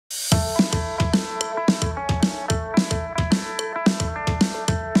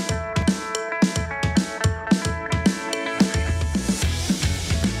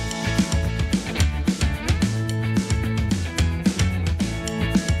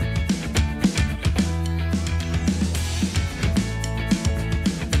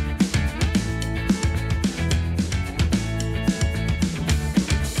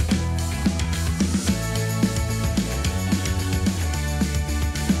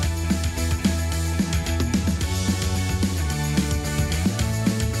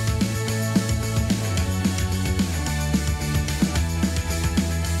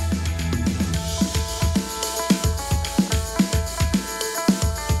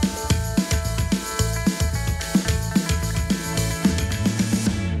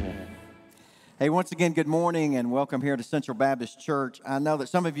Hey, once again, good morning and welcome here to Central Baptist Church. I know that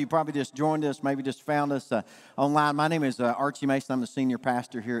some of you probably just joined us, maybe just found us online. My name is Archie Mason. I'm the senior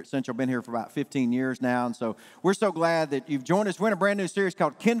pastor here at Central. Been here for about 15 years now, and so we're so glad that you've joined us. We're in a brand new series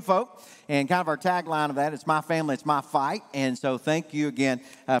called KINFOK, and kind of our tagline of that, it's my family, it's my fight. And so thank you again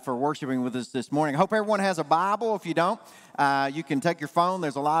for worshiping with us this morning. I hope everyone has a Bible. If you don't, you can take your phone.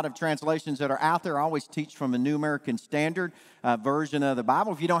 There's a lot of translations that are out there. I always teach from the New American Standard version of the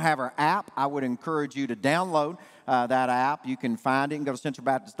Bible. If you don't have our app, I would encourage you to download that app. You can find it. You can go to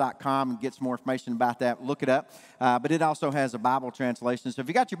centralbaptist.com and get some more information about that. Look it up. But it also has a Bible translation. So if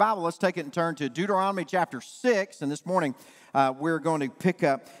you got your Bible, let's take it and turn to Deuteronomy chapter 6. And this morning, we're going to pick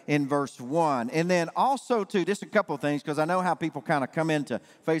up in verse 1. And then also, too, just a couple of things, because I know how people kind of come into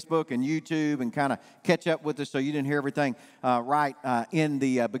Facebook and YouTube and kind of catch up with us, so you didn't hear everything right in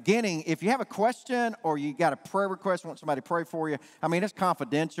the beginning. If you have a question or you got a prayer request, want somebody to pray for you, I mean, it's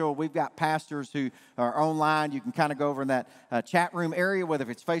confidential. We've got pastors who are online. You can kind of go over in that chat room area, whether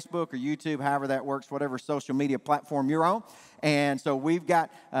it's Facebook or YouTube, however that works, whatever social media platform you're on. And so we've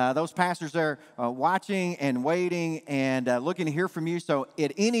got those pastors there watching and waiting and looking to hear from you. So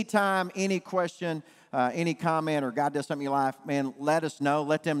at any time, any question, any comment, or God does something in your life, man, let us know,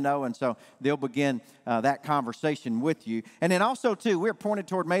 let them know. And so they'll begin that conversation with you. And then also, too, we're pointed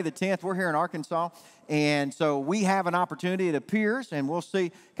toward May the 10th. We're here in Arkansas. And so we have an opportunity, it appears, and we'll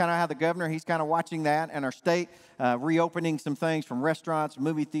see kind of how the governor, he's kind of watching that, and our state reopening some things from restaurants,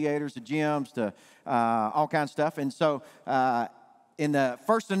 movie theaters, to gyms, to all kinds of stuff. And so in the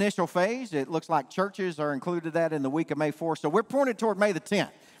first initial phase, it looks like churches are included that in the week of May 4th. So we're pointed toward May the 10th.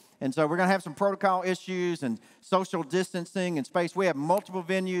 And so we're going to have some protocol issues and social distancing and space. We have multiple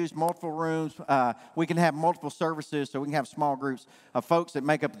venues, multiple rooms. We can have multiple services, so we can have small groups of folks that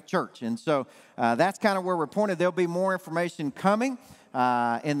make up the church. And so that's kind of where we're pointed. There'll be more information coming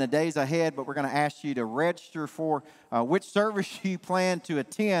in the days ahead, but we're going to ask you to register for which service you plan to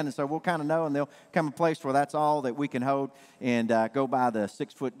attend. And so we'll kind of know, and there'll come a place where that's all that we can hold and go by the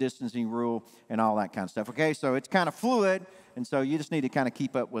 6-foot distancing rule and all that kind of stuff. Okay, so it's kind of fluid. And so you just need to kind of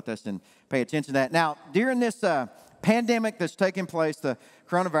keep up with us and pay attention to that. Now, during this pandemic that's taking place, the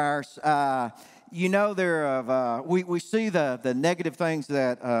coronavirus, we see the negative things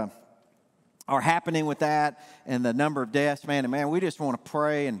that are happening with that and the number of deaths, man. And, man, we just want to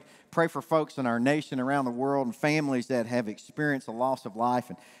pray for folks in our nation, around the world, and families that have experienced a loss of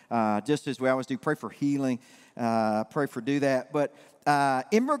life. And just as we always do, pray for healing, do that. But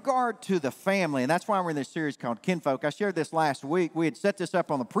in regard to the family, and that's why we're in this series called KINFOK. I shared this last week. We had set this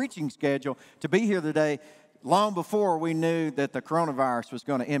up on the preaching schedule to be here today long before we knew that the coronavirus was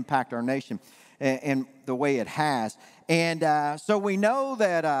going to impact our nation and the way it has. And so we know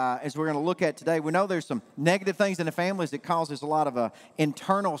that, as we're going to look at today, we know there's some negative things in the families that causes a lot of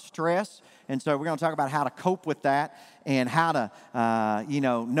internal stress. And so we're going to talk about how to cope with that and how to,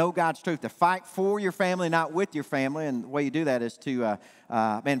 know God's truth, to fight for your family, not with your family. And the way you do that is to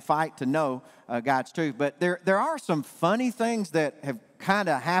fight to know God's truth. But there are some funny things that have kind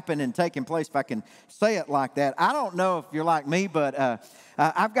of happened and taken place, if I can say it like that. I don't know if you're like me, but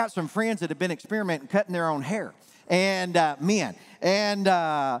I've got some friends that have been experimenting cutting their own hair. And men. And,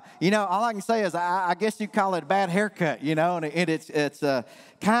 all I can say is I guess you call it a bad haircut, and it's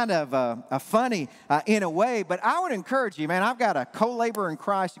kind of funny in a way. But I would encourage you, man, I've got a co-laborer in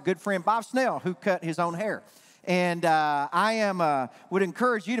Christ, a good friend, Bob Snell, who cut his own hair. And I would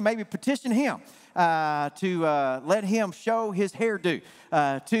encourage you to maybe petition him to let him show his hairdo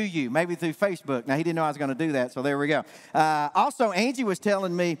to you, maybe through Facebook. Now, he didn't know I was going to do that, so there we go. Also, Angie was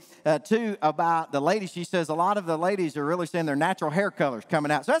telling me, too, about the ladies. She says a lot of the ladies are really saying their natural hair colors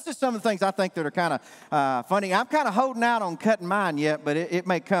coming out. So that's just some of the things I think that are kind of funny. I'm kind of holding out on cutting mine yet, but it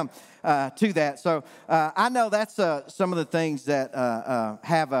may come to that. So I know that's some of the things that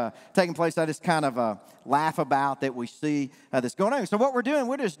have taken place. I just kind of laugh about that we see that's going on. So what we're doing,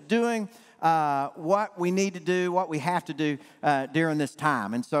 we're just doing what we need to do, what we have to do during this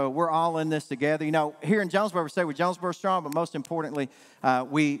time. And so we're all in this together. Here in Jonesboro, we say we're Jonesboro strong, but most importantly,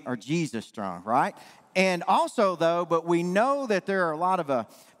 we are Jesus strong, right? And also, though, but we know that there are a lot of,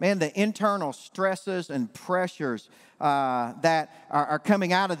 the internal stresses and pressures that are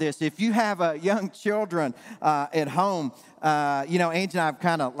coming out of this. If you have young children at home, Angie and I have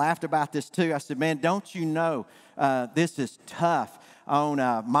kind of laughed about this too. I said, man, don't you know this is tough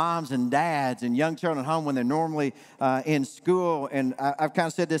moms and dads and young children at home when they're normally in school. And I've kind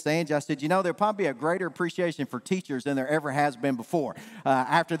of said this to Angie. I said, there'll probably be a greater appreciation for teachers than there ever has been before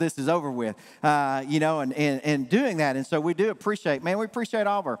after this is over with, and doing that. And so we do appreciate, we appreciate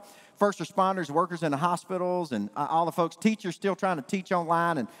all of our first responders, workers in the hospitals, and all the folks, teachers still trying to teach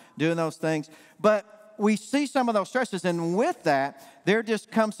online and doing those things. But we see some of those stresses, and with that, there just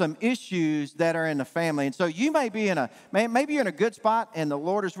comes some issues that are in the family. And so you may be maybe you're in a good spot, and the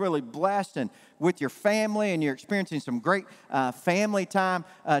Lord is really blessed, and with your family, and you're experiencing some great family time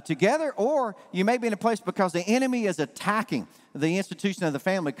together, or you may be in a place because the enemy is attacking the institution of the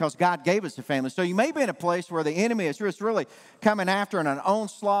family because God gave us a family. So you may be in a place where the enemy is just really coming after an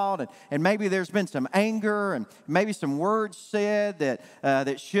onslaught, and maybe there's been some anger, and maybe some words said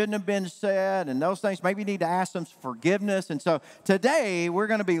that shouldn't have been said, and those things. Maybe you need to ask them forgiveness. And so today we're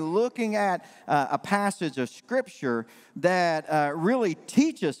going to be looking at a passage of Scripture that really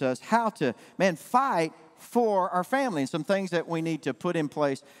teaches us how to, fight for our family and some things that we need to put in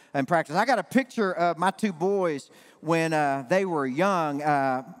place and practice. I got a picture of my two boys when they were young.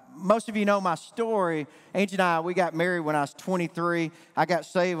 Most of you know my story. Angie and I, we got married when I was 23. I got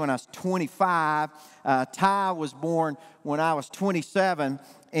saved when I was 25. Ty was born when I was 27.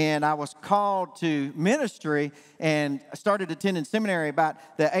 And I was called to ministry and started attending seminary about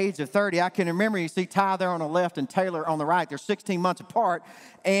the age of 30. I can remember, you see Ty there on the left and Taylor on the right. They're 16 months apart.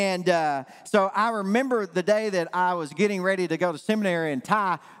 And so I remember the day that I was getting ready to go to seminary, and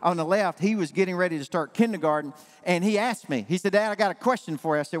Ty on the left, he was getting ready to start kindergarten. And he asked me, he said, "Dad, I got a question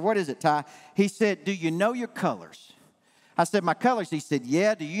for you." I said, "What is it, Ty?" He said, "Do you know your colors?" I said, "My colors?" He said,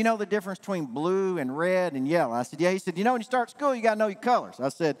 "Yeah." "Do you know the difference between blue and red and yellow?" I said, "Yeah." He said, "When you start school, you got to know your colors." I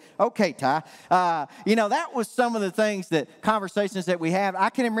said, "Okay, Ty." That was some of the conversations that we have.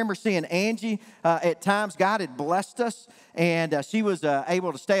 I can remember seeing Angie at times. God had blessed us, and she was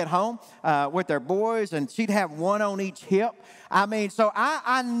able to stay at home with their boys, and she'd have one on each hip. So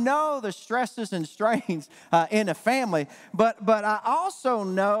I know the stresses and strains in a family, but I also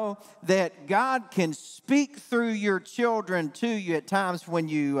know that God can speak through your children to you at times when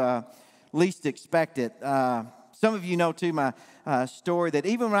you least expect it. Some of you know, too, my story that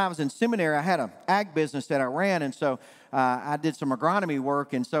even when I was in seminary, I had an ag business that I ran, and so I did some agronomy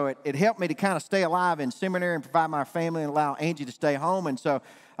work, and so it helped me to kind of stay alive in seminary and provide my family and allow Angie to stay home. And so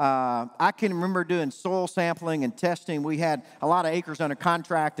I can remember doing soil sampling and testing. We had a lot of acres under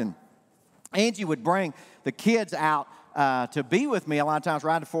contract, and Angie would bring the kids out to be with me a lot of times,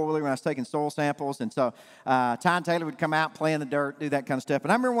 ride the four-wheeler when I was taking soil samples. And so Ty and Taylor would come out, play in the dirt, do that kind of stuff.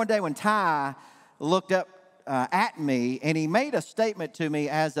 And I remember one day when Ty looked up at me, and he made a statement to me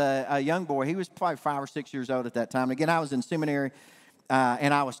as a young boy. He was probably 5 or 6 years old at that time. Again, I was in seminary,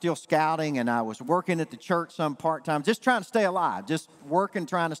 and I was still scouting, and I was working at the church some part-time, just trying to stay alive, just working,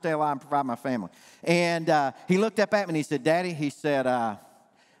 trying to stay alive and provide my family. And he looked up at me, and he said, "Daddy," he said, "I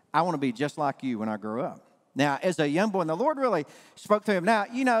want to be just like you when I grow up." Now, as a young boy, and the Lord really spoke to him. Now,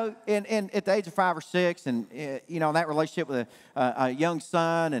 at the age of 5 or 6, and, that relationship with a young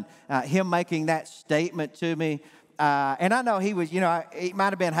son, and him making that statement to me, and I know he was, it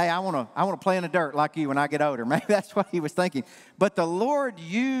might have been, "Hey, I want to play in the dirt like you when I get older." Maybe that's what he was thinking. But the Lord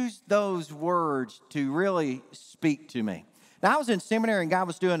used those words to really speak to me. Now, I was in seminary, and God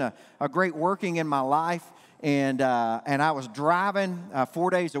was doing a great working in my life. And I was driving 4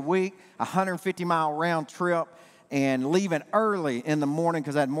 days a week, 150-mile round trip, and leaving early in the morning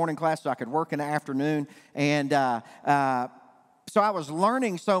because I had morning class so I could work in the afternoon. And so I was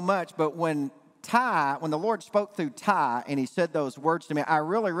learning so much. But when the Lord spoke through Ty and he said those words to me, I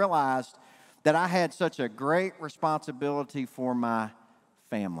really realized that I had such a great responsibility for my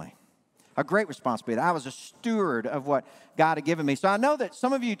family. A great responsibility. I was a steward of what God had given me. So I know that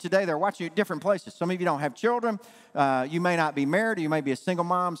some of you today, they're watching you at different places. Some of you don't have children. You may not be married, or you may be a single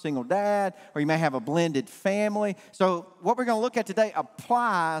mom, single dad, or you may have a blended family. So what we're going to look at today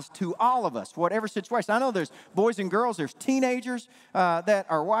applies to all of us, whatever situation. I know there's boys and girls, there's teenagers that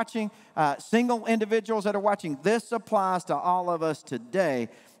are watching, single individuals that are watching. This applies to all of us today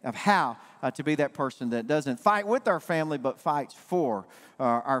of how to be that person that doesn't fight with our family, but fights for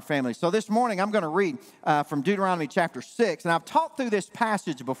our family. So this morning, I'm going to read from Deuteronomy chapter 6. And I've taught through this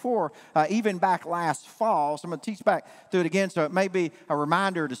passage before, even back last fall. So I'm going to teach back through it again, so it may be a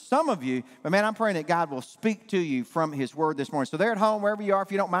reminder to some of you. But man, I'm praying that God will speak to you from his word this morning. So there at home, wherever you are,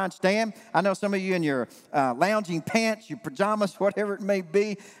 if you don't mind, stand. I know some of you in your lounging pants, your pajamas, whatever it may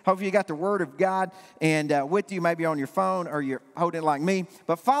be. Hopefully you got the word of God and with you, maybe on your phone or you're holding it like me.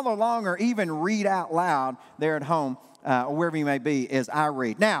 But follow along or even read out loud there at home or wherever you may be as I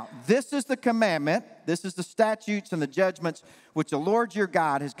read. Now, this is the commandment. This is the statutes and the judgments which the Lord your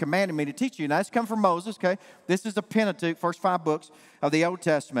God has commanded me to teach you. Now, this comes from Moses, okay? This is the Pentateuch, first 5 books of the Old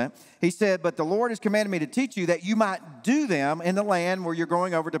Testament. He said, but the Lord has commanded me to teach you that you might do them in the land where you're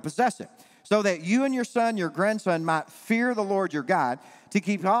going over to possess it, so that you and your son, your grandson, might fear the Lord your God, to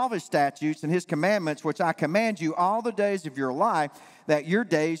keep all of his statutes and his commandments, which I command you all the days of your life, that your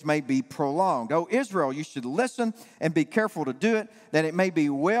days may be prolonged. O Israel, you should listen and be careful to do it, that it may be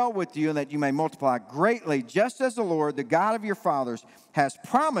well with you and that you may multiply greatly, just as the Lord, the God of your fathers, has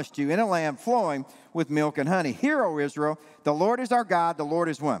promised you in a land flowing with milk and honey. Hear, O Israel, the Lord is our God, the Lord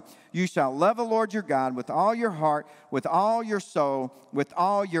is one. You shall love the Lord your God with all your heart, with all your soul, with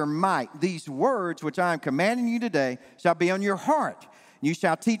all your might. These words which I am commanding you today shall be on your heart. You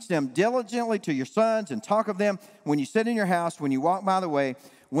shall teach them diligently to your sons and talk of them when you sit in your house, when you walk by the way,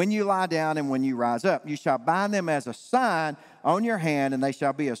 when you lie down, and when you rise up. You shall bind them as a sign on your hand, and they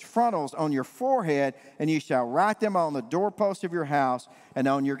shall be as frontals on your forehead, and you shall write them on the doorposts of your house and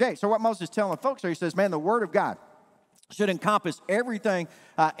on your gate. So what Moses is telling folks here, he says, man, the word of God should encompass everything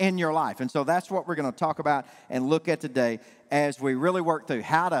in your life. And so that's what we're going to talk about and look at today as we really work through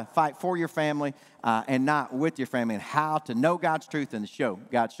how to fight for your family and not with your family, and how to know God's truth and to show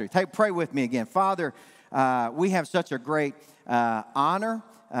God's truth. Hey, pray with me again. Father, we have such a great honor.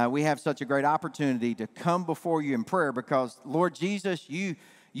 We have such a great opportunity to come before you in prayer because, Lord Jesus,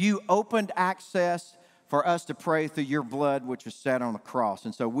 you opened access for us to pray through your blood, which was shed on the cross.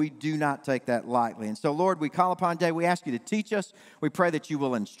 And so we do not take that lightly. And so, Lord, we call upon today. We ask you to teach us. We pray that you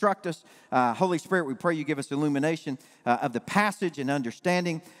will instruct us. Holy Spirit, we pray you give us illumination of the passage and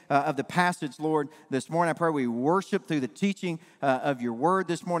understanding of the passage, Lord. This morning, I pray we worship through the teaching of your word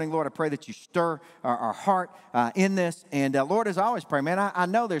this morning. Lord, I pray that you stir our heart in this. And, Lord, as I always pray, man, I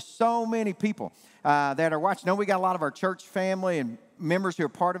know there's so many people that are watching. I know we got a lot of our church family and members who are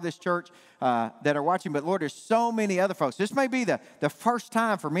part of this church that are watching, but Lord, there's so many other folks. This may be the first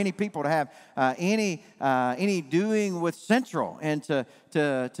time for many people to have any doing with Central and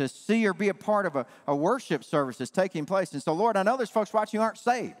to see or be a part of a worship service that's taking place. And so, Lord, I know there's folks watching who aren't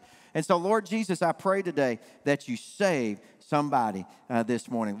saved. And so, Lord Jesus, I pray today that you save somebody this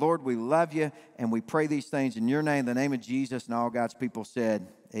morning. Lord, we love you, and we pray these things in your name, the name of Jesus, and all God's people said,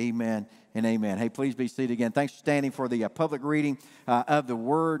 amen and amen. Hey, please be seated again. Thanks for standing for the public reading of the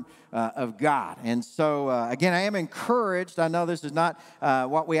Word of God. And so, again, I am encouraged. I know this is not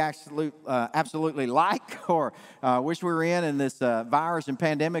what we absolutely like or wish we were in this virus and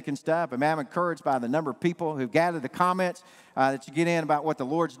pandemic and stuff. But man, I'm encouraged by the number of people who've gathered the comments that you get in about what the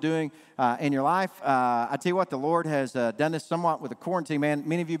Lord's doing in your life. I tell you what, the Lord has done this somewhat with the quarantine, man.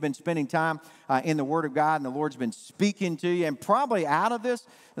 Many of you have been spending time in the Word of God, and the Lord's been speaking to you. And probably out of this,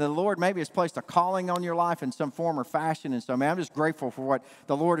 the Lord maybe has placed a calling on your life in some form or fashion. And so, man, I'm just grateful for what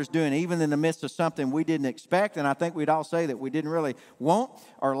the Lord is doing, even in the midst of something we didn't expect. And I think we'd all say that we didn't really want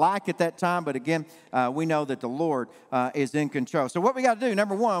or like at that time. But again, we know that the Lord is in control. So what we got to do,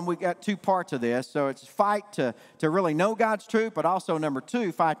 number one, we got 2 parts of this. So it's fight to really know God's truth, but also number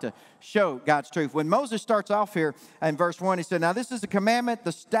 2, fight to show God's truth. When Moses starts off here in verse 1, he said, now this is the commandment,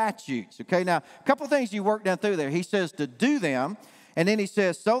 the statutes. Okay, now a couple of things you work down through there. He says to do them. And then he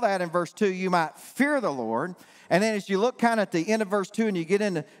says, so that in verse 2, you might fear the Lord. And then as you look kind of at the end of verse 2 and you get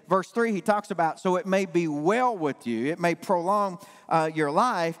into verse 3, he talks about, so it may be well with you. It may prolong your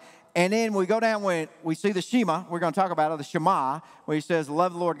life. And then we go down when we see the Shema. We're going to talk about it, the Shema, where he says,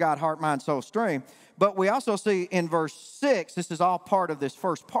 love the Lord God, heart, mind, soul, strength. But we also see in verse 6, this is all part of this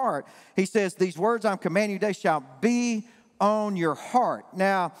first part, he says, these words I'm commanding you today shall be on your heart.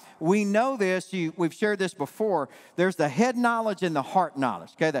 Now, we know this. We've shared this before. There's the head knowledge and the heart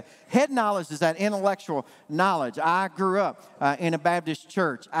knowledge. Okay, the head knowledge is that intellectual knowledge. I grew up in a Baptist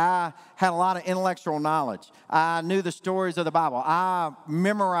church. I had a lot of intellectual knowledge. I knew the stories of the Bible. I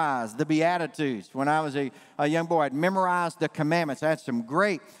memorized the Beatitudes. When I was a young boy, I'd memorized the commandments. I had some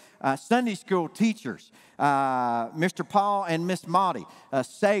great Sunday school teachers, Mr. Paul and Miss Maudie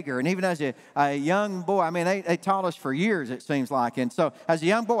Sager. And even as a young boy, I mean, they taught us for years, it seems like. And so as a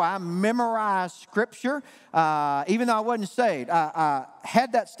young boy, I memorized Scripture. Even though I wasn't saved, I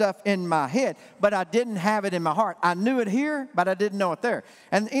had that stuff in my head, but I didn't have it in my heart. I knew it here, but I didn't know it there.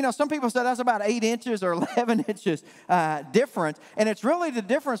 And, you know, some people say that's about 8 inches or 11 inches difference. And it's really the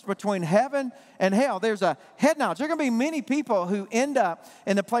difference between heaven and hell. There's a head knowledge. There are going to be many people who end up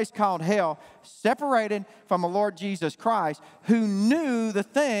in the place called hell, separated from the Lord Jesus Christ, who knew the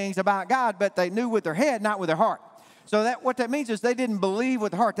things about God, but they knew with their head, not with their heart. So what that means is they didn't believe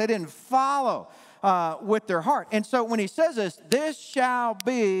with their heart. They didn't follow with their heart. And so when he says this shall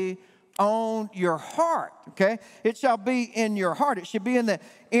be on your heart, okay? It shall be in your heart. It should be in the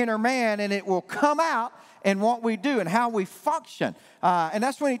inner man, and it will come out in what we do and how we function. And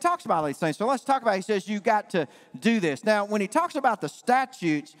that's when he talks about these things. So let's talk about it. He says you got to do this. Now, when he talks about the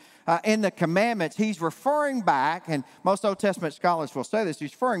statutes and the commandments, he's referring back, and most Old Testament scholars will say this,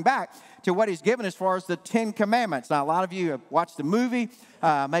 he's referring back to what he's given as far as the 10 Commandments. Now, a lot of you have watched the movie.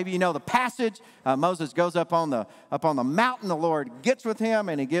 Maybe you know the passage. Moses goes up on the mountain. The Lord gets with him,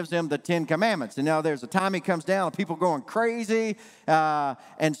 and he gives him the 10 Commandments. And now there's a time he comes down, and people going crazy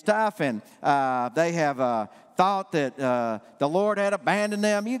and stuff, and they have thought that the Lord had abandoned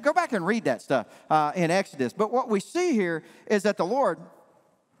them. You go back and read that stuff in Exodus. But what we see here is that the Lord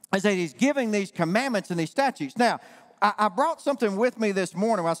is that he's giving these commandments and these statutes. Now, I brought something with me this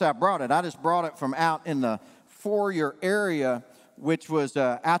morning. When I say I brought it, I just brought it from out in the foyer area, which was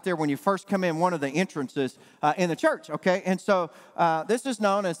out there when you first come in, one of the entrances in the church, okay? And so this is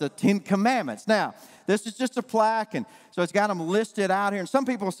known as the 10 Commandments. Now, this is just a plaque, and so it's got them listed out here. And some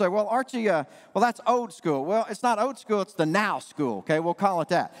people say, well, Archie, well, that's old school. Well, it's not old school, it's the now school, okay? We'll call it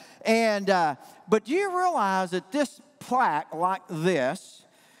that. And but do you realize that this plaque like this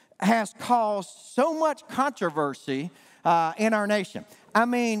has caused so much controversy in our nation? I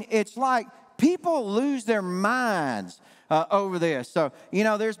mean, it's like people lose their minds over this. So, you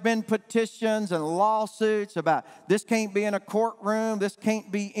know, there's been petitions and lawsuits about this can't be in a courtroom, this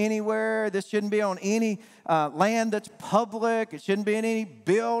can't be anywhere, this shouldn't be on any land that's public, it shouldn't be in any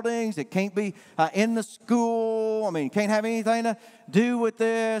buildings, it can't be in the school. I mean, it can't have anything to do with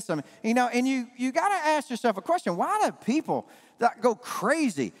this. I mean, you know, and you got to ask yourself a question. Why do people go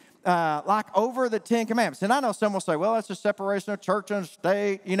crazy like over the 10 Commandments? And I know some will say, well, that's a separation of church and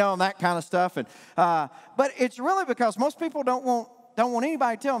state, you know, and that kind of stuff. And but it's really because most people don't want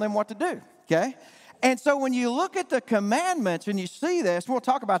anybody telling them what to do, okay? And so when you look at the commandments and you see this, we'll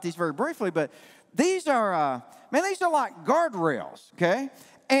talk about these very briefly, but these are, these are like guardrails, okay?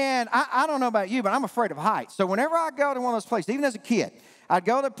 And I don't know about you, but I'm afraid of heights. So whenever I go to one of those places, even as a kid, I'd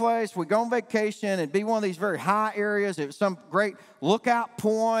go to a place, we'd go on vacation, it'd be one of these very high areas. It was some great lookout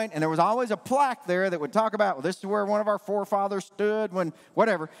point, and there was always a plaque there that would talk about, well, this is where one of our forefathers stood when,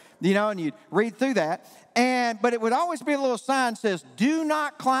 whatever, you know, and you'd read through that. But it would always be a little sign that says, do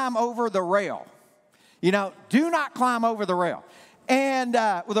not climb over the rail. You know, do not climb over the rail. And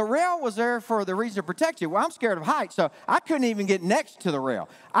the rail was there for the reason to protect you. Well, I'm scared of heights, so I couldn't even get next to the rail.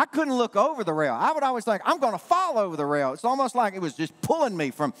 I couldn't look over the rail. I would always think, I'm going to fall over the rail. It's almost like it was just pulling me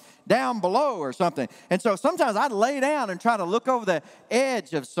from down below or something. And so sometimes I'd lay down and try to look over the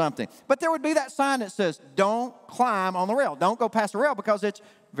edge of something. But there would be that sign that says, don't climb on the rail. Don't go past the rail because it's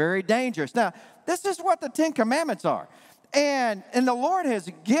very dangerous. Now, this is what the 10 Commandments are. And the Lord has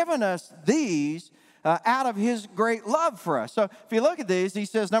given us these out of his great love for us. So if you look at these, he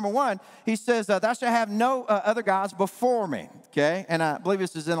says, number one, he says, thou shalt have no other gods before me, okay? And I believe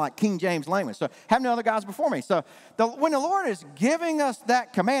this is in like King James language. So have no other gods before me. So when the Lord is giving us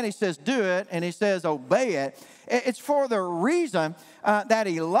that command, he says, do it, and he says, obey it. It's for the reason that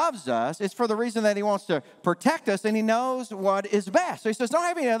he loves us. It's for the reason that he wants to protect us, and he knows what is best. So he says, don't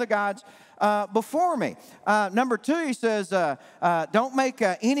have any other gods before me. Number two, he says, don't make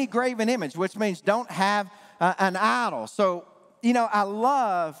any graven image, which means don't have an idol. So, you know, I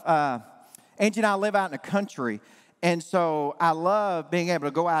love, Angie and I live out in the country, and so I love being able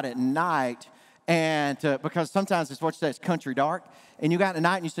to go out at night and because sometimes it's what you say, it's country dark. And you go out at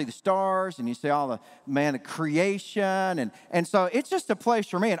night and you see the stars and you see all the creation. And so it's just a place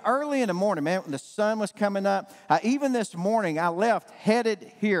for me. And early in the morning, man, when the sun was coming up, even this morning, I left,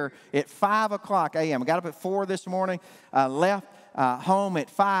 headed here at 5 o'clock a.m. I got up at 4 this morning, left home at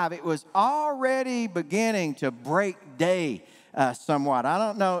 5. It was already beginning to break day somewhat. I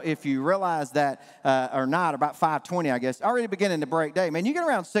don't know if you realize that or not, about 5:20, I guess, already beginning to break day. Man, you get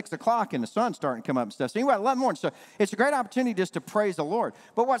around 6 o'clock and the sun's starting to come up and stuff. So anyway, 11 morning. So it's a great opportunity just to praise the Lord.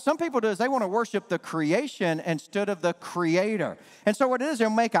 But what some people do is they want to worship the creation instead of the creator. And so what it is, they'll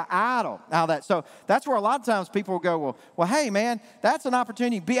make an idol out of that. So that's where a lot of times people go, well, hey, man, that's an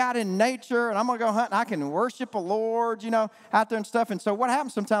opportunity. Be out in nature, and I'm going to go hunt, and I can worship the Lord, you know, out there and stuff. And so what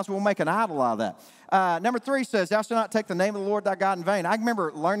happens sometimes, we'll make an idol out of that. Number 3 says, thou shalt not take the name of the Lord thy God in vain. I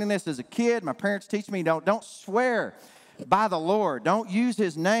remember learning this as a kid. My parents teach me, don't swear by the Lord. Don't use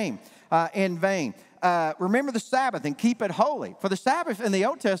his name in vain. Remember the Sabbath and keep it holy. For the Sabbath in the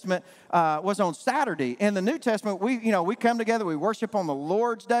Old Testament was on Saturday. In the New Testament, we come together, we worship on the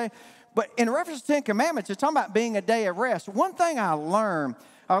Lord's day. But in reference to 10 Commandments, it's talking about being a day of rest. One thing I learned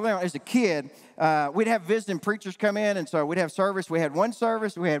as a kid, we'd have visiting preachers come in, and so we'd have service. We had one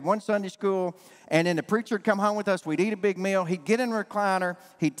service, we had one Sunday school, and then the preacher would come home with us. We'd eat a big meal. He'd get in a recliner.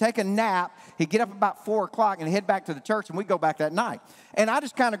 He'd take a nap. He'd get up about 4 o'clock and head back to the church, and we'd go back that night. And I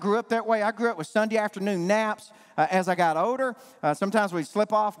just kind of grew up that way. I grew up with Sunday afternoon naps. As I got older, sometimes we'd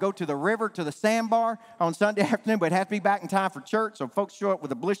slip off, go to the river, to the sandbar on Sunday afternoon, but have to be back in time for church, so folks show up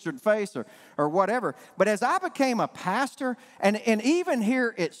with a blistered face or whatever. But as I became a pastor, and even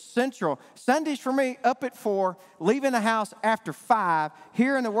here at Central, Sundays for me, up at 4, leaving the house after 5,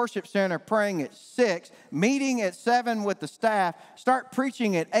 here in the worship center, praying at 6, meeting at 7 with the staff, start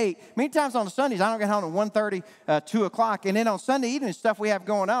preaching at 8. Many times on the Sundays, I don't get home at 1:30, 2 o'clock, and then on Sunday evening stuff we have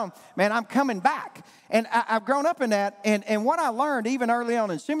going on, man, I'm coming back. And I've grown up in that, and what I learned even early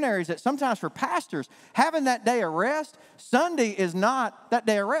on in seminary is that sometimes for pastors, having that day of rest, Sunday is not that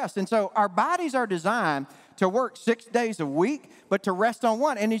day of rest. And so our bodies are designed to work 6 days a week, but to rest on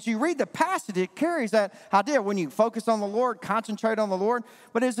one. And as you read the passage, it carries that idea when you focus on the Lord, concentrate on the Lord,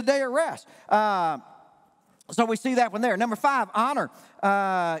 but it's a day of rest. So we see that one there. Number 5, honor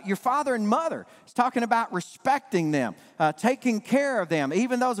your father and mother. It's talking about respecting them, taking care of them.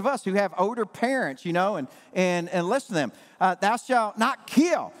 Even those of us who have older parents, you know, and listen to them. Thou shalt not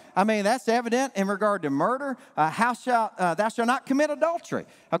kill. I mean, that's evident in regard to murder. Thou shalt not commit adultery.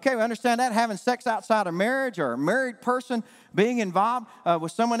 Okay, we understand that. Having sex outside of marriage, or a married person being involved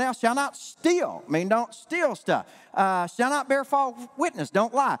with someone else. Shall not steal. I mean, don't steal stuff. Shall not bear false witness.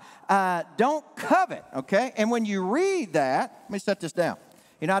 Don't lie. Don't covet. Okay, and when you read that, let me set this down.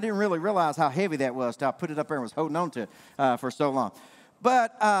 You know, I didn't really realize how heavy that was till I put it up there and was holding on to it for so long.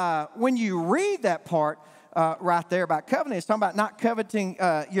 But when you read that part right there about coveting, it's talking about not coveting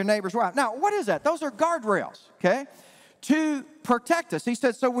your neighbor's wife. Now, what is that? Those are guardrails, okay, to protect us. He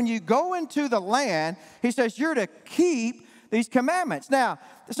says, so when you go into the land, he says, you're to keep these commandments. Now,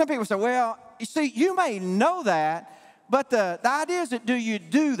 some people say, well, you see, you may know that, but the idea is that do you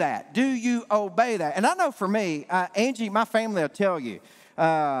do that? Do you obey that? And I know for me, Angie, my family will tell you,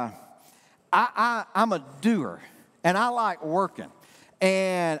 I'm a doer, and I like working.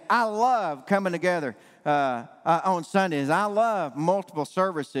 And I love coming together on Sundays. I love multiple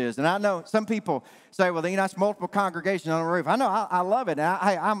services. And I know some people say, well, you know, that's multiple congregations on the roof. I know, I love it.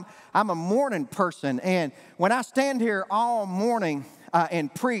 And I'm a morning person. And when I stand here all morning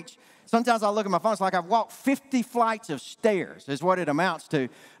and preach, sometimes I look at my phone, it's like I've walked 50 flights of stairs is what it amounts to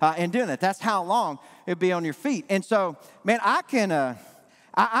in doing that. That's how long it'd be on your feet. And so, man,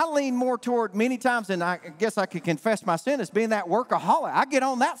 I lean more toward many times, and I guess I could confess my sin as being that workaholic. I get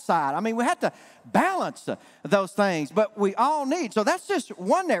on that side. I mean, we have to balance those things, but we all need. So that's just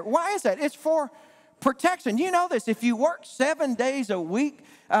one there. Why is that? It's for protection. You know this. If you work 7 days a week,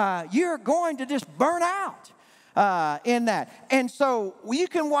 you're going to just burn out in that. And so you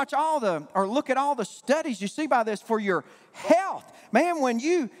can watch look at all the studies you see by this for your health. Man, when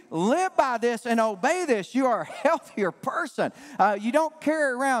you live by this and obey this, you are a healthier person. You don't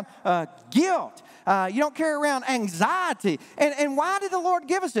carry around guilt. You don't carry around anxiety. And why did the Lord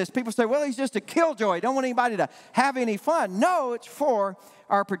give us this? People say, well, he's just a killjoy. Don't want anybody to have any fun. No, it's for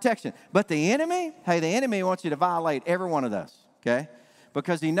our protection. But the enemy wants you to violate every one of those, okay?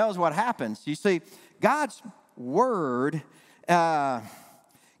 Because he knows what happens. You see, God's word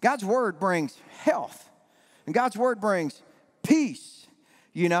brings health. And God's word brings peace,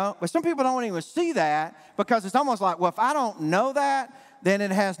 you know. But some people don't even see that because it's almost like, well, if I don't know that, then it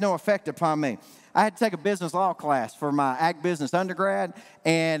has no effect upon me. I had to take a business law class for my ag business undergrad.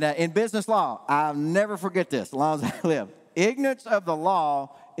 And in business law, I'll never forget this as long as I live. Ignorance of the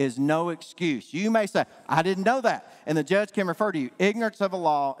law is no excuse. You may say, I didn't know that. And the judge can refer to you. Ignorance of the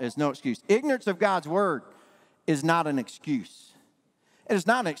law is no excuse. Ignorance of God's word is not an excuse. It is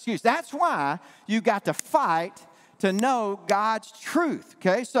not an excuse. That's why you got to fight to know God's truth,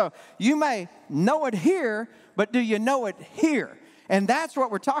 okay? So you may know it here, but do you know it here? And that's what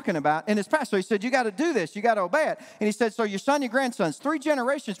we're talking about in this passage. So he said, you got to do this. You got to obey it. And he said, so your son, your grandsons, 3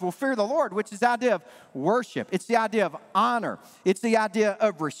 generations will fear the Lord, which is the idea of worship. It's the idea of honor. It's the idea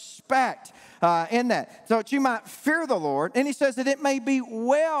of respect in that. So that you might fear the Lord. And he says that it may be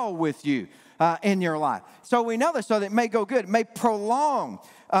well with you in your life. So we know this so that it may go good. It may prolong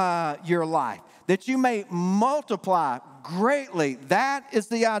your life, that you may multiply greatly. That is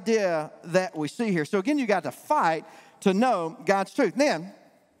the idea that we see here. So again, you got to fight to know God's truth. Then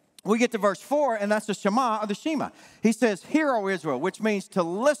we get to verse 4, and that's the Shema or the Shema. He says, hear, O Israel, which means to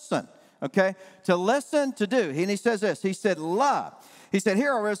listen, okay? To listen, to do. And he says this. He said, love. He said,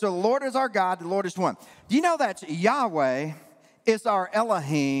 hear, O Israel, the Lord is our God, the Lord is one. Do you know that Yahweh is our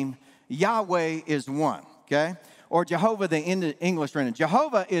Elohim? Yahweh is one, okay? or Jehovah, the English rendering.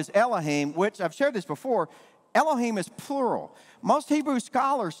 Jehovah is Elohim, which I've shared this before. Elohim is plural. Most Hebrew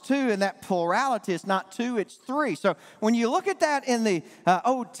scholars, too, in that plurality, it's not two, it's three. So when you look at that in the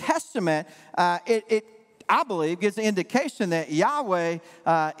Old Testament, it I believe, gives the indication that Yahweh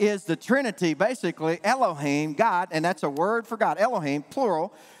is the Trinity, basically, Elohim, God, and that's a word for God, Elohim,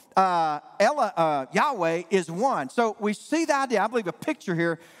 plural. Yahweh is one. So we see the idea, I believe, a picture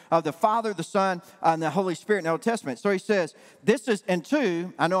here of the Father, the Son, and the Holy Spirit in the Old Testament. So he says, this is, and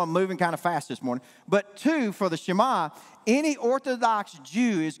two, I know I'm moving kind of fast this morning, but two, for the Shema, any Orthodox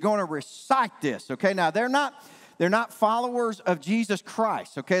Jew is going to recite this, okay? Now, they're not followers of Jesus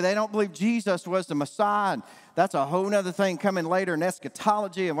Christ, okay? They don't believe Jesus was the Messiah, and that's a whole other thing coming later in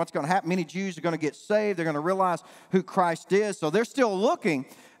eschatology and what's going to happen. Many Jews are going to get saved. They're going to realize who Christ is. So they're still looking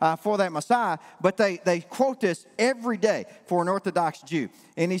for that Messiah, but they quote this every day for an Orthodox Jew.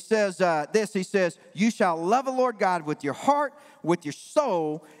 And he says he says, you shall love the Lord God with your heart, with your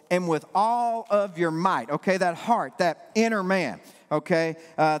soul, and with all of your might. Okay, that heart, that inner man. Okay,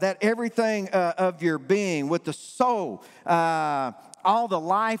 that everything of your being, with the soul, all the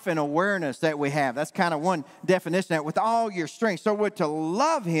life and awareness that we have. That's kind of one definition, that with all your strength. So we're to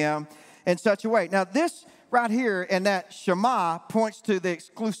love him in such a way. Now this right here in that Shema points to the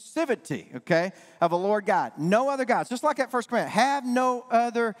exclusivity, okay, of the Lord God. No other gods. Just like that first commandment, have no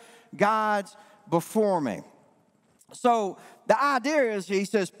other gods before me. So the idea is, he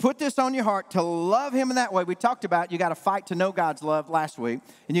says, put this on your heart to love him in that way. We talked about you got to fight to know God's love last week,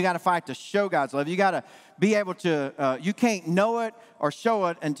 and you got to fight to show God's love. You got to be able to, you can't know it or show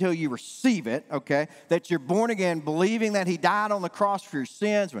it until you receive it, okay? That you're born again, believing that he died on the cross for your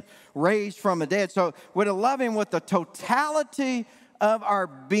sins, raised from the dead. So we're to love him with the totality of our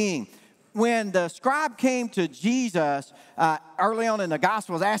being. When the scribe came to Jesus early on in the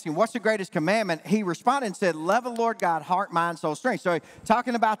Gospels asking, what's the greatest commandment? He responded and said, love the Lord God, heart, mind, soul, strength. So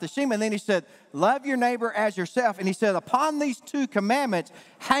talking about the Shema, and then he said, love your neighbor as yourself. And he said, upon these two commandments,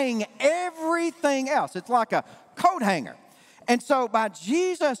 hang everything else. It's like a coat hanger. And so by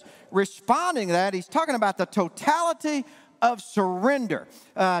Jesus responding to that, he's talking about the totality of surrender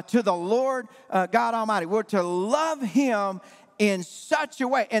to the Lord God Almighty. We're to love him in such a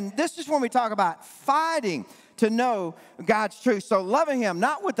way. And this is when we talk about fighting to know God's truth. So loving him,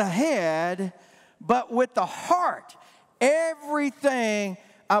 not with the head, but with the heart. Everything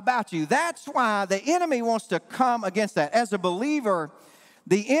about you. That's why the enemy wants to come against that. As a believer,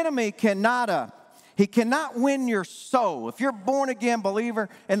 the enemy cannot win your soul. If you're born again believer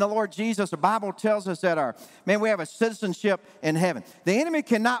in the Lord Jesus, the Bible tells us that we have a citizenship in heaven. The enemy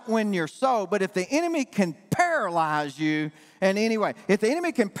cannot win your soul, but if the enemy can paralyze you in any way, if the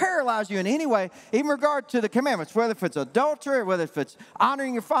enemy can paralyze you in any way, in regard to the commandments, whether if it's adultery, whether if it's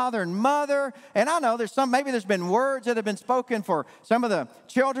honoring your father and mother, and I know maybe there's been words that have been spoken for some of the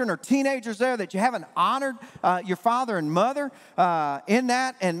children or teenagers there that you haven't honored your father and mother in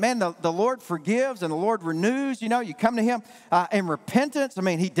that, and man, the Lord forgives and the Lord renews. You know, you come to him in repentance. I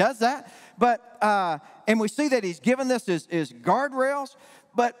mean, he does that. But, and we see that he's given this as guardrails.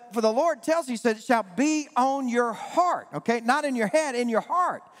 But for the Lord tells, he said, it shall be on your heart, okay? Not in your head, in your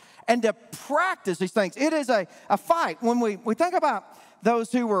heart. And to practice these things. It is a fight. When we think about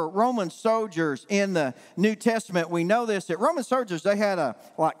those who were Roman soldiers in the New Testament, we know this, that Roman soldiers, they had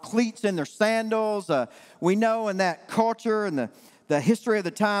like cleats in their sandals. We know in that culture and the history of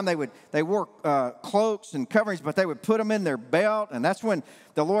the time, they wore cloaks and coverings, but they would put them in their belt. And that's when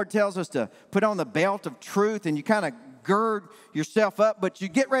the Lord tells us to put on the belt of truth, and you kind of gird yourself up, but you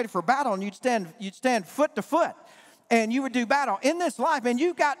get ready for battle, and you'd stand foot to foot, and you would do battle in this life, and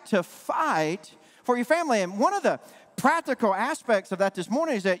you've got to fight for your family. And one of the practical aspects of that this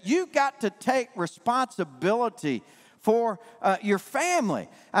morning is that you've got to take responsibility for your family.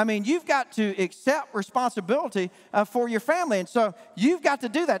 I mean, you've got to accept responsibility for your family. And so you've got to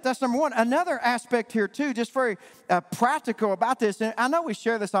do that. That's number one. Another aspect here, too, just very practical about this, and I know we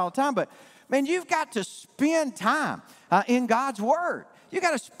share this all the time, but, man, you've got to spend time in God's Word. You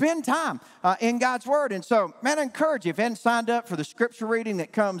got to spend time in God's Word. And so, man, I encourage you, if you haven't signed up for the scripture reading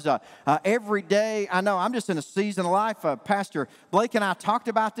that comes every day. I know I'm just in a season of life. Pastor Blake and I talked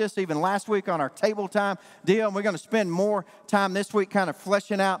about this even last week on our table time deal. And we're going to spend more time this week kind of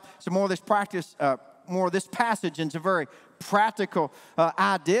fleshing out some more of this practice, more of this passage into very practical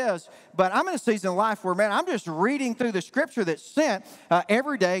ideas. But I'm in a season of life where, man, I'm just reading through the scripture that's sent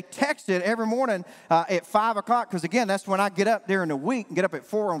every day, texted every morning at 5 o'clock, because, again, that's when I get up during the week and get up at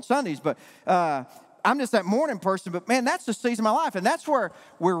 4 on Sundays. But I'm just that morning person, but man, that's the season of my life. And that's where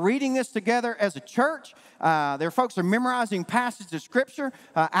we're reading this together as a church. There are folks who are memorizing passages of Scripture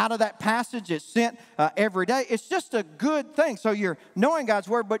out of that passage. It's sent every day. It's just a good thing. So you're knowing God's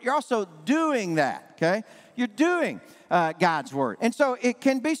Word, but you're also doing that, okay? You're doing God's Word. And so it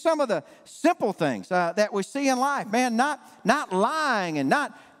can be some of the simple things that we see in life. Man, not lying and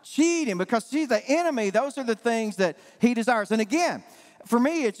not cheating, because see, the enemy, those are the things that he desires. And again, for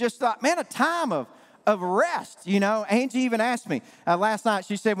me, it's just like, man, a time of rest. You know, Angie even asked me last night,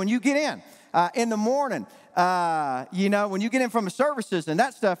 she said, when you get in the morning, you know, when you get in from the services and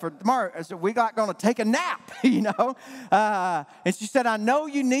that stuff for tomorrow, I said, we're not going to take a nap, you know. And she said, I know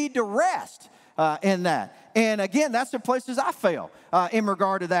you need to rest in that. And again, that's the places I fail in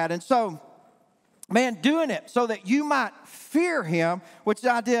regard to that. And so, man, doing it so that you might fear him, which is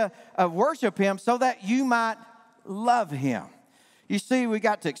the idea of worship him, so that you might love him. You see, we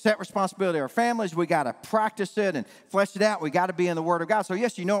got to accept responsibility of our families. We got to practice it and flesh it out. We got to be in the Word of God. So,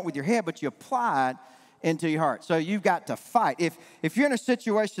 yes, you know it with your head, but you apply it into your heart. So you've got to fight. If you're in a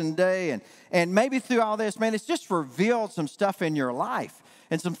situation today and maybe through all this, man, it's just revealed some stuff in your life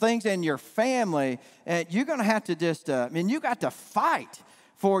and some things in your family, and you're going to have to just, you got to fight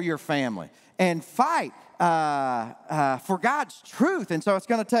for your family and fight for God's truth. And so it's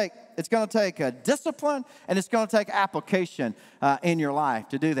going to take a discipline, and it's going to take application in your life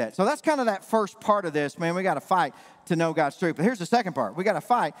to do that. So that's kind of that first part of this, man. We got to fight to know God's truth. But here's the second part. We got to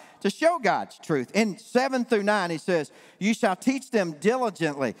fight to show God's truth. In 7 through 9, he says, you shall teach them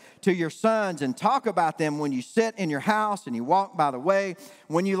diligently to your sons and talk about them when you sit in your house and you walk by the way,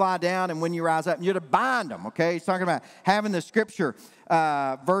 when you lie down and when you rise up. And you're to bind them, okay? He's talking about having the scripture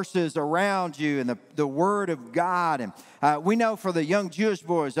verses around you and the Word of God. And we know for the young Jewish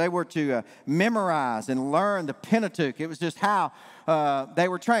boys, they were to memorize and learn the Pentateuch. It was just how they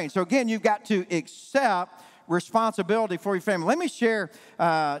were trained. So again, you've got to accept responsibility for your family. Let me share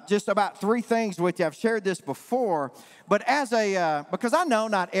just about 3 things with you. I've shared this before, but because I know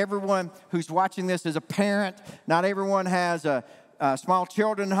not everyone who's watching this is a parent. Not everyone has small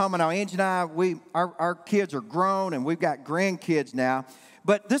children at home. I know Angie and I, our kids are grown and we've got grandkids now.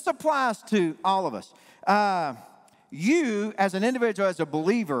 But this applies to all of us. You, as an individual, as a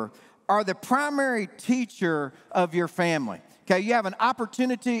believer, are the primary teacher of your family. Okay, you have an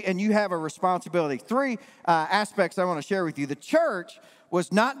opportunity and you have a responsibility. 3 aspects I want to share with you. The church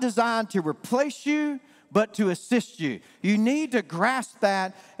was not designed to replace you, but to assist you. You need to grasp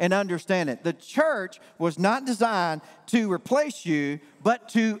that and understand it. The church was not designed to replace you, but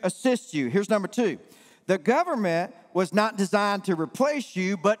to assist you. Here's number 2. The government was not designed to replace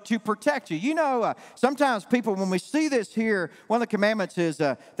you, but to protect you. You know, sometimes people, when we see this here, one of the commandments is,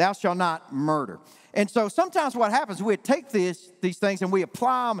 thou shalt not murder. And so sometimes what happens, we take these things and we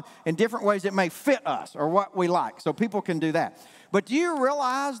apply them in different ways that may fit us or what we like. So people can do that. But do you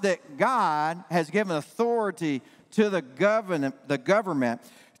realize that God has given authority to the government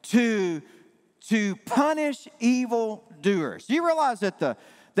to punish evildoers? Do you realize that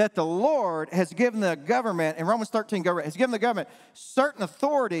the Lord has given the government, in Romans 13, has given the government certain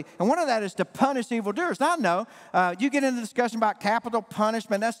authority, and one of that is to punish evildoers. Now, I know you get into discussion about capital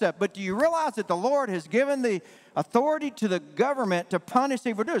punishment, that stuff, but do you realize that the Lord has given the authority to the government to punish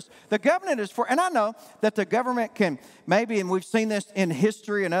evildoers? The government is for, and I know that the government can maybe, and we've seen this in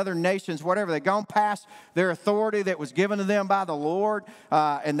history and other nations, whatever, they've gone past their authority that was given to them by the Lord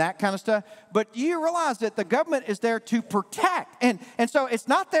and that kind of stuff. But do you realize that the government is there to protect? And so it's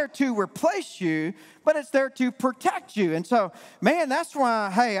not there to replace you, but it's there to protect you. And so, man, that's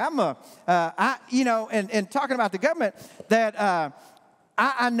why, hey, and talking about the government, that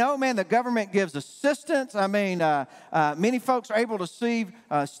I know, man, the government gives assistance. I mean, many folks are able to receive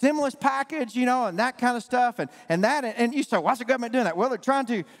a stimulus package, and that kind of stuff. And you say, why's the government doing that? Well, they're trying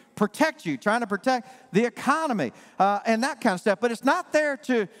to protect you, trying to protect the economy and that kind of stuff. But it's not there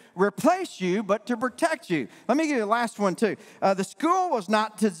to replace you, but to protect you. Let me give you the last one, too. The school was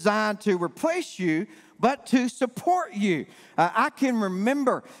not designed to replace you, but to support you. I can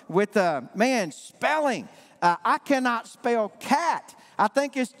remember with, spelling. I cannot spell cat. I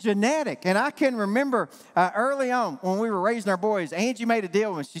think it's genetic. And I can remember early on when we were raising our boys, Angie made a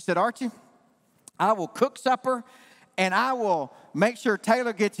deal with me. She said, Archie, I will cook supper and I will make sure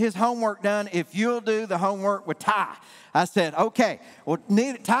Taylor gets his homework done if you'll do the homework with Ty. I said, okay. Well,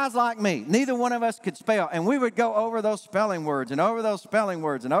 Ty's like me. Neither one of us could spell. And we would go over those spelling words and over those spelling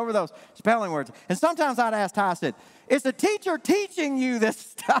words and over those spelling words. And sometimes I'd ask Ty, I said, is the teacher teaching you this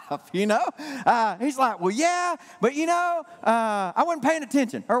stuff, you know? He's like, well, yeah, but, you know, I wasn't paying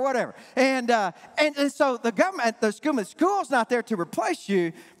attention or whatever. And so the school's not there to replace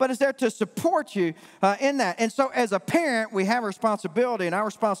you, but it's there to support you in that. And so as a parent, we have a responsibility, and our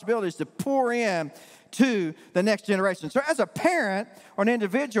responsibility is to pour in to the next generation. So as a parent or an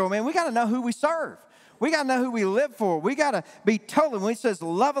individual, man, we got to know who we serve. We got to know who we live for. We got to be totally, when he says,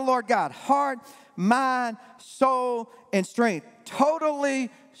 love the Lord God, heart, mind, soul, and strength, totally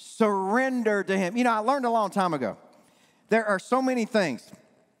surrender to him. You know, I learned a long time ago, there are so many things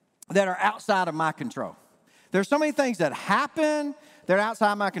that are outside of my control. There's so many things that happen that are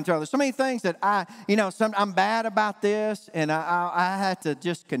outside my control. There's so many things that I'm bad about this, and I had to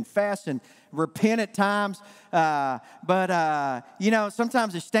just confess and repent at times.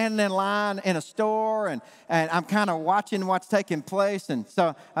 Sometimes you're standing in line in a store, and I'm kind of watching what's taking place. And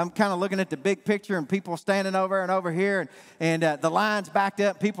so I'm kind of looking at the big picture and people standing over and over here. And the line's backed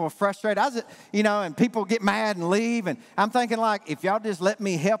up. People are frustrated. And people get mad and leave. And I'm thinking, like, if y'all just let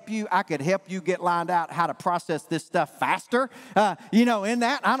me help you, I could help you get lined out how to process this stuff faster. In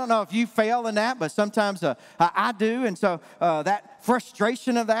that. I don't know if you fail in that, but sometimes I do. And so that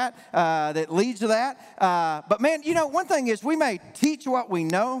frustration of that leads to that. But man, one thing is we may teach what we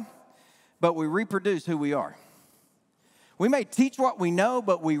know, but we reproduce who we are. We may teach what we know,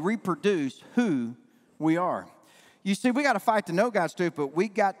 but we reproduce who we are. You see, we got to fight to know God's truth, but we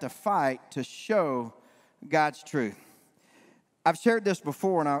got to fight to show God's truth. I've shared this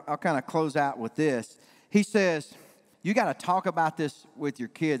before, and I'll kind of close out with this. He says, you got to talk about this with your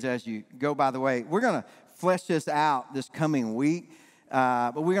kids as you go. By the way, we're going to flesh this out this coming week.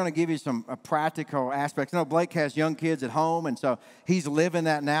 But we're going to give you some practical aspects. I know Blake has young kids at home, and so he's living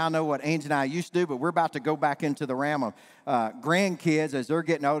that now. I know what Angie and I used to do, but we're about to go back into the realm of grandkids as they're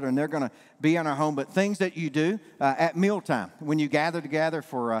getting older, and they're going to be in our home. But things that you do at mealtime, when you gather together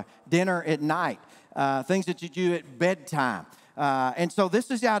for dinner at night, things that you do at bedtime. And so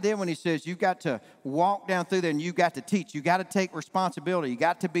this is the idea when he says you've got to walk down through there and you've got to teach. You've got to take responsibility. You've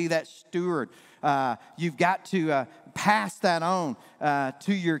got to be that steward. You've got to pass that on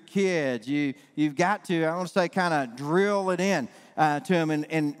to your kids. You've got to, I want to say, kind of drill it in to them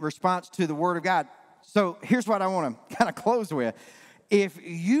in response to the Word of God. So here's what I want to kind of close with. If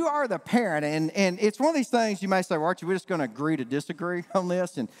you are the parent, and it's one of these things you may say, well, Archie, we're just going to agree to disagree on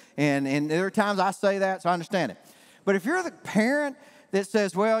this. And there are times I say that, so I understand it. But if you're the parent that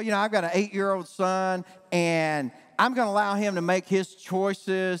says, well, I've got an 8-year-old son, and I'm going to allow him to make his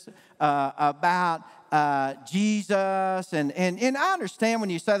choices about Jesus. And I understand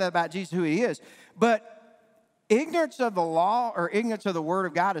when you say that about Jesus, who he is. But ignorance of the law or ignorance of the Word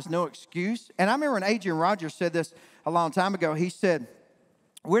of God is no excuse. And I remember when Adrian Rogers said this a long time ago. He said,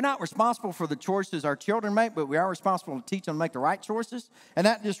 we're not responsible for the choices our children make, but we are responsible to teach them to make the right choices. And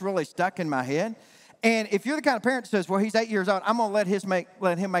that just really stuck in my head. And if you're the kind of parent that says, well, he's 8 years old, I'm going to let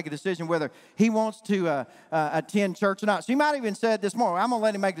him make a decision whether he wants to attend church or not. So you might even said this morning, I'm going to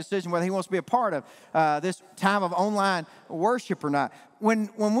let him make a decision whether he wants to be a part of this time of online worship or not.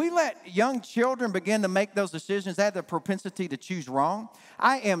 When we let young children begin to make those decisions, they have the propensity to choose wrong.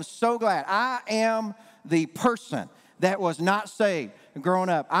 I am so glad. I am the person that was not saved growing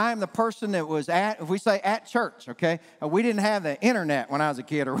up. I am the person that was if we say at church, okay? We didn't have the internet when I was a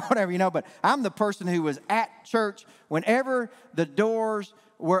kid or whatever, but I'm the person who was at church whenever the doors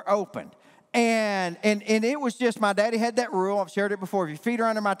were opened. And it was just, my daddy had that rule. I've shared it before. If your feet are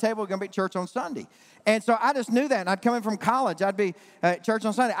under my table, we're going to be at church on Sunday. And so I just knew that. And I'd come in from college. I'd be at church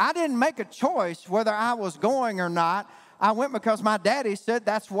on Sunday. I didn't make a choice whether I was going or not. I went because my daddy said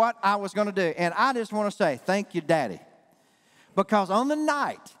that's what I was going to do. And I just want to say, thank you, Daddy. Because on the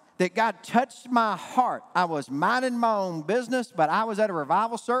night that God touched my heart, I was minding my own business, but I was at a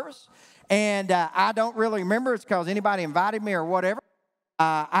revival service. And I don't really remember. It's because anybody invited me or whatever.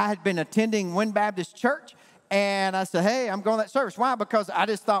 I had been attending Wynn Baptist Church. And I said, hey, I'm going to that service. Why? Because I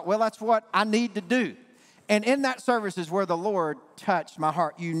just thought, well, that's what I need to do. And in that service is where the Lord touched my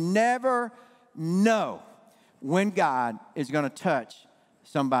heart. You never know when God is going to touch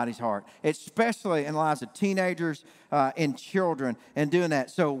somebody's heart, especially in the lives of teenagers and children and doing that.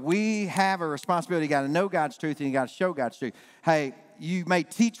 So we have a responsibility. You got to know God's truth and you got to show God's truth. Hey, you may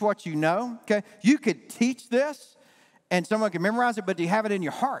teach what you know, okay? You could teach this and someone can memorize it, but do you have it in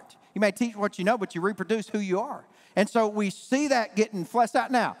your heart? You may teach what you know, but you reproduce who you are. And so we see that getting fleshed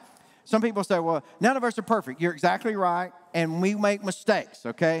out. Now, Some people say, well, none of us are perfect. You're exactly right, and we make mistakes,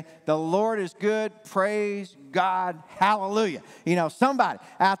 okay? The Lord is good. Praise God. Hallelujah. You know, somebody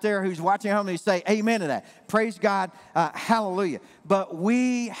out there who's watching at home, they say amen to that. Praise God. Hallelujah. But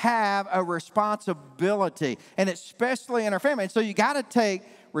we have a responsibility, and especially in our family. And so you got to take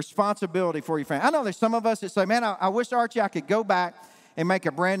responsibility for your family. I know there's some of us that say, man, I wish, Archie, I could go back and make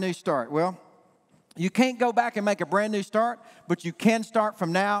a brand new start. Well, you can't go back and make a brand new start, but you can start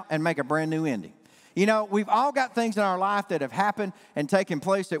from now and make a brand new ending. You know, we've all got things in our life that have happened and taken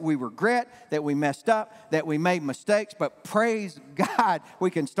place that we regret, that we messed up, that we made mistakes, but praise God, we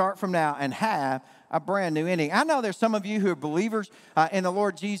can start from now and have a brand new ending. I know there's some of you who are believers in the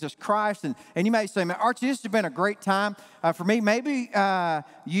Lord Jesus Christ, and you may say, man, Archie, this has been a great time for me. Maybe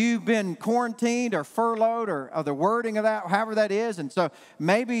you've been quarantined or furloughed or the wording of that, however that is, and so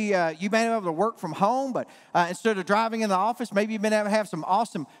maybe you may be able to work from home, but instead of driving in the office, maybe you've been able to have some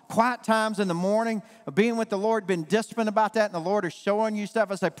awesome quiet times in the morning, being with the Lord, been disciplined about that, and the Lord is showing you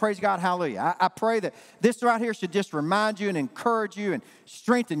stuff. I say, praise God, hallelujah. I pray that this right here should just remind you and encourage you and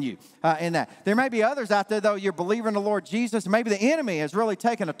strengthen you in that. There may be others out there, though, you're believing in the Lord Jesus, and maybe the enemy has really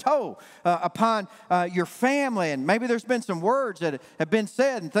taken a toll upon your family, and maybe there's been some words that have been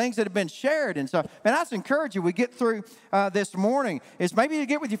said and things that have been shared. And so, man, I just encourage you, we get through this morning, is maybe you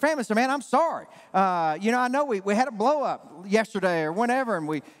get with your family and say, man, I'm sorry. You know, I know we had a blow up yesterday or whenever, and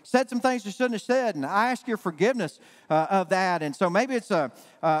we said some things we shouldn't have said, and I ask your forgiveness of that. And so maybe it's a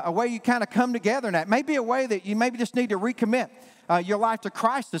way you kind of come together, and that may be a way that you maybe just need to recommit your life to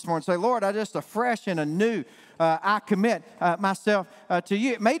Christ this morning. Say, Lord, I just afresh and anew, I commit myself to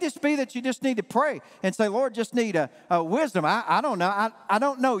you. It may just be that you just need to pray and say, Lord, just need a wisdom. I don't know. I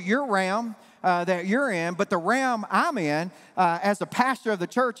don't know your realm that you're in, but the realm I'm in as a pastor of the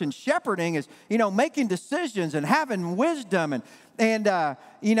church and shepherding is, you know, making decisions and having wisdom and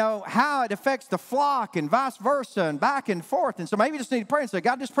you know, how it affects the flock and vice versa and back and forth. And so maybe you just need to pray and say,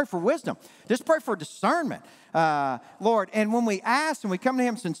 God, just pray for wisdom. Just pray for discernment, Lord. And when we ask and we come to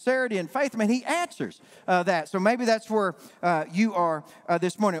him sincerity and faith, I mean, he answers that. So maybe that's where you are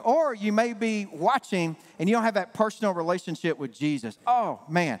this morning. Or you may be watching and you don't have that personal relationship with Jesus. Oh,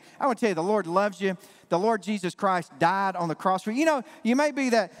 man, I want to tell you, the Lord loves you. The Lord Jesus Christ died on the cross for you. You know, you may be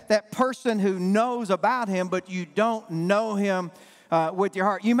that person who knows about him, but you don't know him with your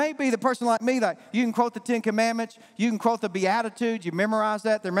heart. You may be the person like me that you can quote the Ten Commandments, you can quote the Beatitudes, you memorize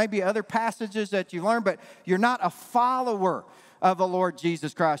that. There may be other passages that you learn, but you're not a follower of the Lord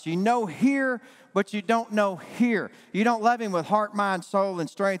Jesus Christ. You know here, but you don't know here. You don't love him with heart, mind, soul, and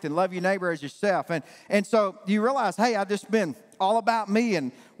strength, and love your neighbor as yourself. And so you realize, hey, I've just been all about me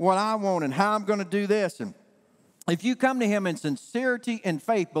and what I want and how I'm going to do this. And if you come to him in sincerity and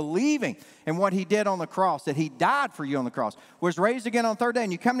faith, believing in what he did on the cross, that he died for you on the cross, was raised again on the third day,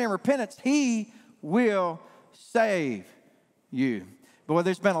 and you come to him in repentance, he will save you. Boy,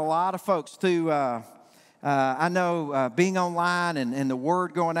 there's been a lot of folks too, I know being online and the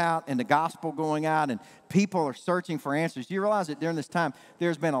word going out and the gospel going out and people are searching for answers. You realize that during this time,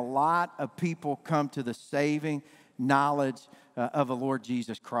 there's been a lot of people come to the saving knowledge of the Lord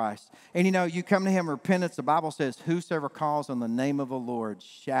Jesus Christ. And you know, you come to him in repentance, the Bible says, whosoever calls on the name of the Lord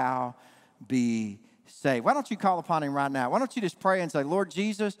shall be saved. Why don't you call upon him right now? Why don't you just pray and say, Lord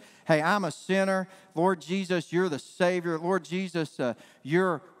Jesus, hey, I'm a sinner. Lord Jesus, you're the Savior. Lord Jesus,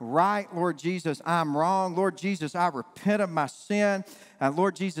 you're right. Lord Jesus, I'm wrong. Lord Jesus, I repent of my sin.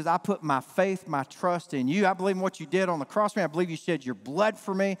 Lord Jesus, I put my faith, my trust in you. I believe in what you did on the cross for me. I believe you shed your blood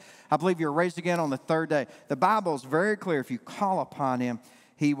for me. I believe you're raised again on the third day. The Bible is very clear. If you call upon him,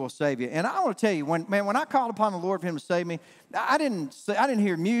 he will save you. And I want to tell you, when I called upon the Lord for him to save me, I didn't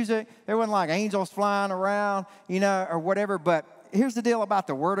hear music. There wasn't like angels flying around, you know, or whatever. But here's the deal about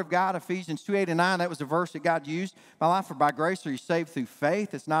the Word of God, Ephesians 2:8-9. That was the verse that God used. My life, for by grace are you saved through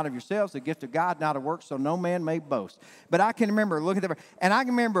faith. It's not of yourselves, the gift of God, not of works, so no man may boast. But I can remember looking at that verse, and I can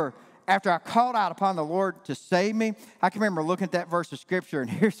remember after I called out upon the Lord to save me, I can remember looking at that verse of Scripture, and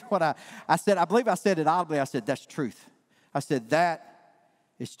here's what I said. I believe I said it audibly. I said, that's truth. I said, that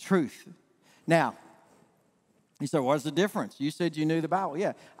is truth. Now, you say, what's the difference? You said you knew the Bible.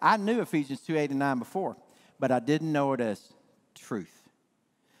 Yeah, I knew Ephesians 2:8-9 before, but I didn't know it as truth.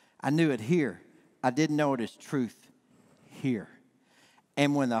 I knew it here. I didn't know it as truth here.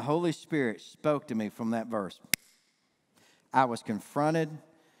 And when the Holy Spirit spoke to me from that verse, I was confronted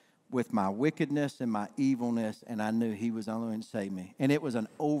with my wickedness and my evilness, and I knew he was only going to save me. And it was an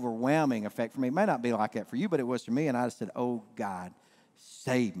overwhelming effect for me. It may not be like that for you, but it was for me. And I said, oh, God,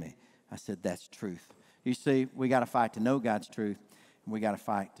 save me. I said, that's truth. You see, we got to fight to know God's truth, and we got to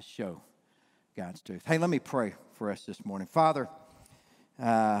fight to show God's truth. Hey, let me pray for us this morning. Father,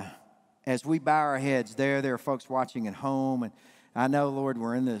 as we bow our heads there are folks watching at home. And I know, Lord,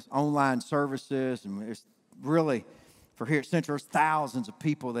 we're in this online services, and it's really, for here at Central, there's thousands of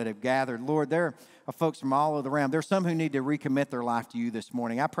people that have gathered. Lord, there are folks from all over the realm. There's some who need to recommit their life to you this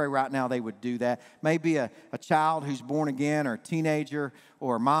morning. I pray right now they would do that. Maybe a child who's born again, or a teenager,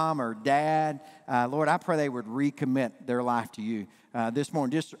 or mom or dad. Lord, I pray they would recommit their life to you this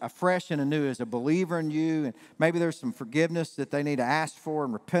morning, just afresh and anew as a believer in you. And maybe there's some forgiveness that they need to ask for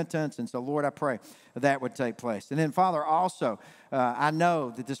and repentance. And so, Lord, I pray that would take place. And then, Father, also, I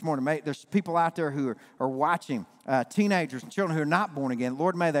know that this morning, there's people out there who are watching, teenagers and children who are not born again.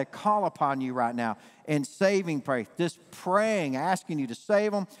 Lord, may they call upon you right now in saving prayer, just praying, asking you to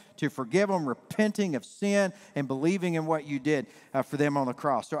save them, to forgive them, repenting of sin, and believing in what you did for them on the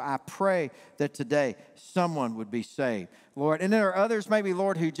cross. So I pray that today someone would be saved, Lord. And there are others maybe,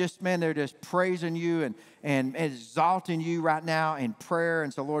 Lord, who just, man, they're just praising you and exalting you right now in prayer.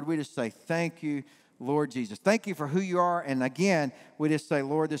 And so, Lord, we just say thank you, Lord Jesus. Thank you for who you are. And again, we just say,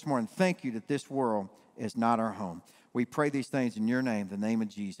 Lord, this morning, thank you that this world is not our home. We pray these things in your name, the name of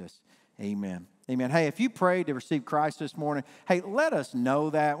Jesus. Amen. Amen. Hey, if you prayed to receive Christ this morning, hey, let us know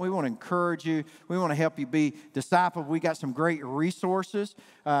that. We want to encourage you. We want to help you be discipled. We got some great resources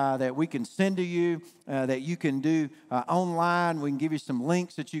that we can send to you, that you can do online. We can give you some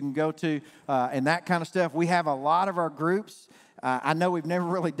links that you can go to and that kind of stuff. We have a lot of our groups. I know we've never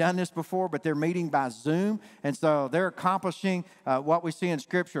really done this before, but they're meeting by Zoom. And so they're accomplishing what we see in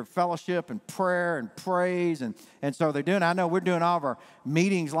Scripture, fellowship and prayer and praise. And so they're doing, I know we're doing all of our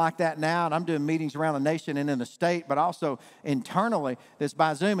meetings like that now. And I'm doing meetings around the nation and in the state, but also internally that's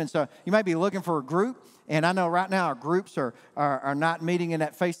by Zoom. And so you may be looking for a group. And I know right now our groups are not meeting in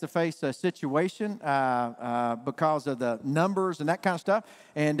that face-to-face situation because of the numbers and that kind of stuff.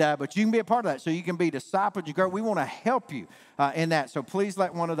 And but you can be a part of that, so you can be discipled. You go. We want to help you in that. So please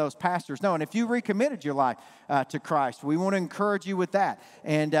let one of those pastors know. And if you recommitted your life to Christ, we want to encourage you with that.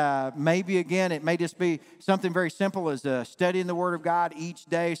 And maybe again, it may just be something very simple as studying the Word of God each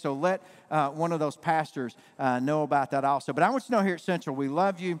day. So let one of those pastors know about that also. But I want you to know here at Central, we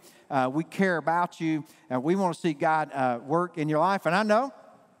love you. We care about you. We want to see God work in your life. And I know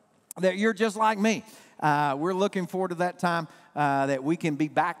that you're just like me. We're looking forward to that time that we can be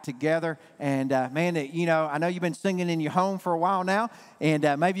back together. And, man, you know, I know you've been singing in your home for a while now.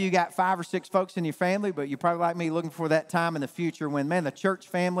 And maybe you got 5 or 6 folks in your family, but you're probably like me looking for that time in the future when, man, the church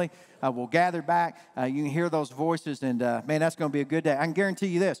family will gather back. You can hear those voices. And, man, that's going to be a good day. I can guarantee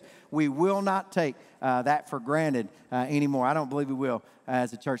you this. We will not take that for granted anymore. I don't believe we will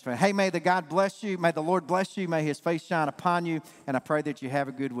as a church family. Hey, may the God bless you. May the Lord bless you. May his face shine upon you. And I pray that you have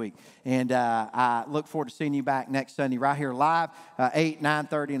a good week. And I look forward to seeing you back next Sunday right here live, 8,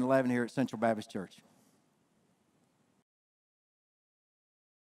 9:30, and 11 here at Central Baptist Church.